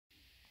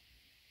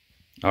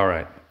All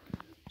right,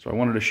 so I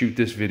wanted to shoot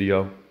this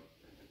video.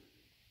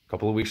 A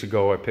couple of weeks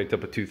ago, I picked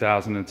up a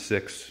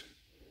 2006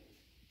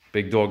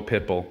 Big Dog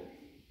Pit Bull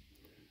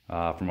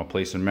from a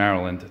place in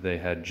Maryland. They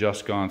had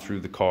just gone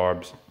through the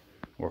carbs,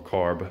 or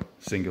carb,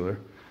 singular,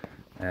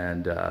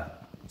 and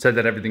said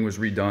that everything was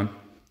redone.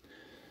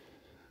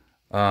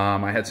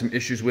 I had some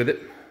issues with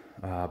it,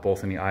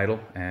 both in the idle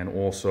and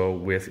also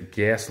with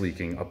gas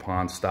leaking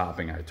upon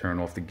stopping. I turn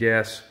off the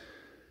gas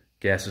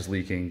is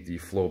leaking, the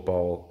float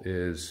ball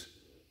is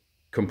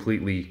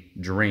completely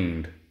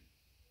drained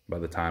by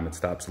the time it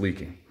stops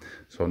leaking.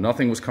 So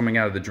nothing was coming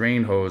out of the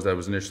drain hose that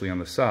was initially on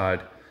the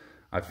side.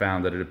 I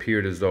found that it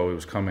appeared as though it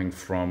was coming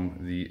from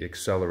the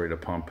accelerator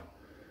pump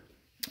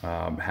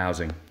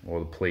housing,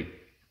 or the plate.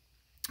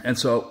 And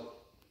so,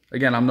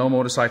 again, I'm no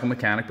motorcycle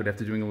mechanic, but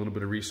after doing a little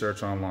bit of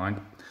research online,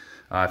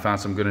 I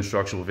found some good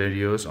instructional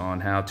videos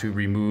on how to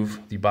remove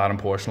the bottom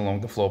portion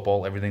along the float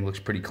ball. Everything looks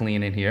pretty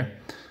clean in here,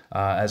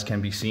 as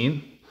can be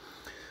seen.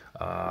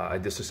 I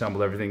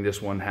disassembled everything.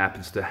 This one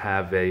happens to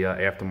have a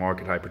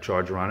aftermarket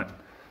hypercharger on it.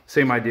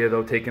 Same idea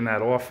though, taking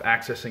that off,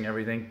 accessing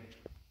everything.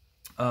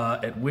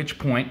 At which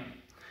point,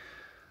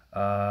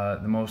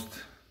 the most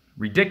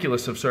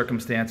ridiculous of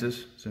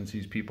circumstances, since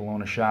these people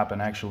own a shop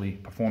and actually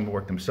perform the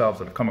work themselves,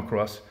 that I've come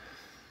across,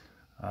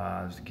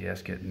 there's the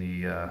gasket in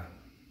the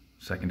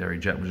secondary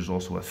jet, which is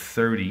also a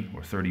 30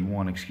 or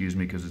 31, excuse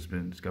me, because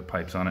it's got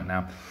pipes on it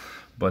now.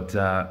 But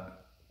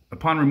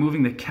upon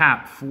removing the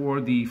cap for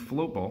the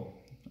float ball,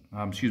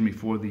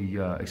 for the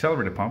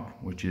accelerator pump,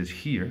 which is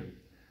here,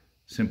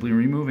 simply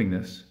removing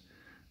this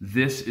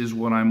is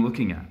what I'm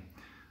looking at.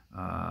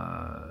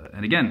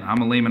 And again,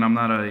 I'm a layman, I'm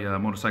not a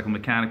motorcycle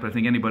mechanic, but I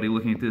think anybody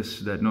looking at this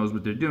that knows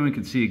what they're doing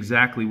can see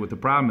exactly what the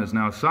problem is.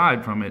 Now,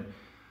 aside from it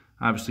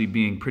obviously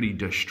being pretty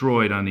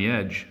destroyed on the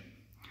edge,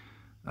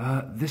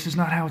 this is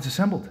not how it's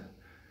assembled.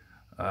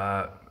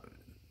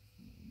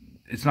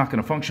 It's not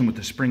going to function with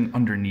the spring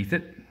underneath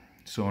it.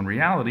 So in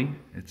reality,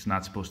 it's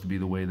not supposed to be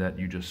the way that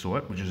you just saw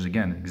it, which is,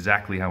 again,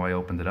 exactly how I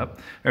opened it up.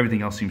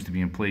 Everything else seems to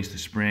be in place, the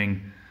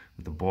spring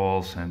with the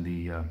balls and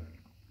the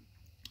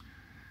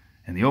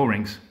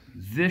O-rings.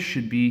 This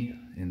should be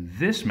in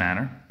this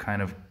manner,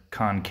 kind of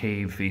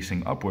concave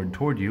facing upward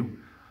toward you,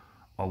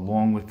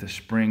 along with the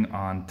spring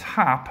on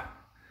top,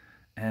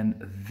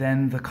 and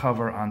then the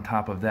cover on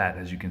top of that.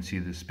 As you can see,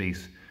 the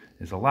space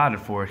is allotted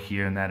for it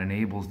here, and that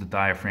enables the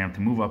diaphragm to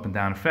move up and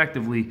down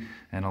effectively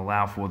and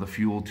allow for the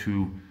fuel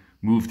to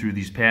move through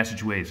these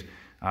passageways.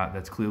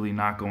 That's clearly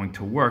not going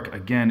to work.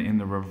 Again, in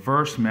the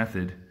reverse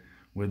method,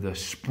 where the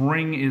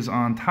spring is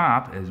on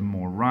top, as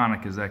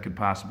moronic as that could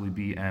possibly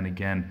be, and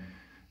again,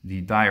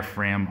 the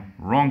diaphragm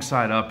wrong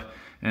side up,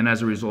 and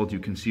as a result, you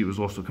can see it was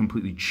also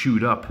completely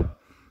chewed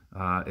up.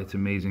 It's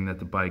amazing that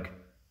the bike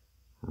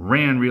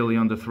ran really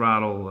under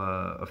throttle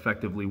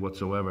effectively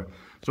whatsoever.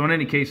 So in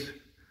any case,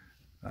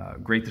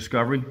 great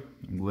discovery.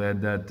 I'm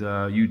glad that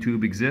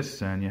YouTube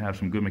exists and you have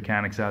some good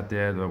mechanics out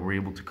there that were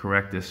able to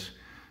correct this,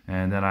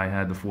 and that I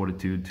had the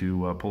fortitude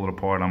to pull it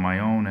apart on my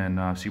own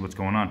and see what's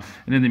going on.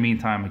 And in the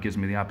meantime, it gives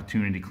me the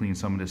opportunity to clean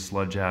some of this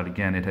sludge out.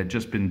 Again, it had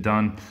just been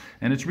done,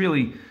 and it's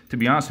really, to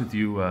be honest with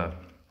you,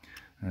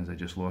 as I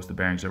just lost the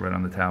bearings, I read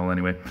on the towel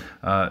anyway,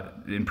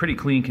 in pretty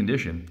clean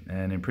condition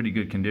and in pretty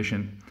good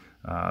condition.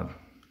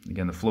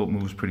 Again, the float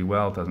moves pretty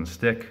well, it doesn't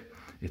stick,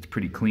 it's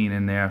pretty clean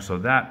in there, so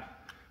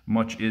that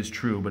much is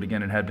true. But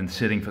again, it had been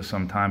sitting for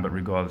some time, but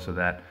regardless of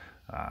that,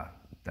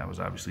 that was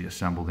obviously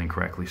assembled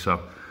incorrectly.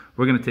 So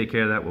we're going to take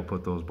care of that. We'll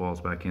put those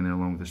balls back in there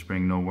along with the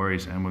spring, no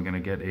worries, and we're going to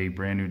get a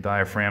brand new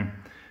diaphragm,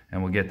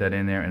 and we'll get that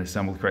in there and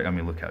assembled correctly. I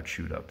mean, look how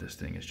chewed up this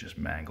thing is, just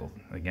mangled.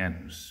 Again,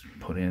 it was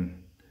put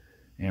in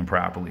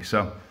improperly.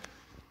 So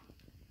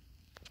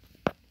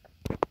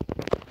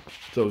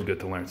it's always good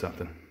to learn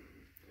something.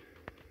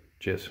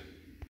 Cheers.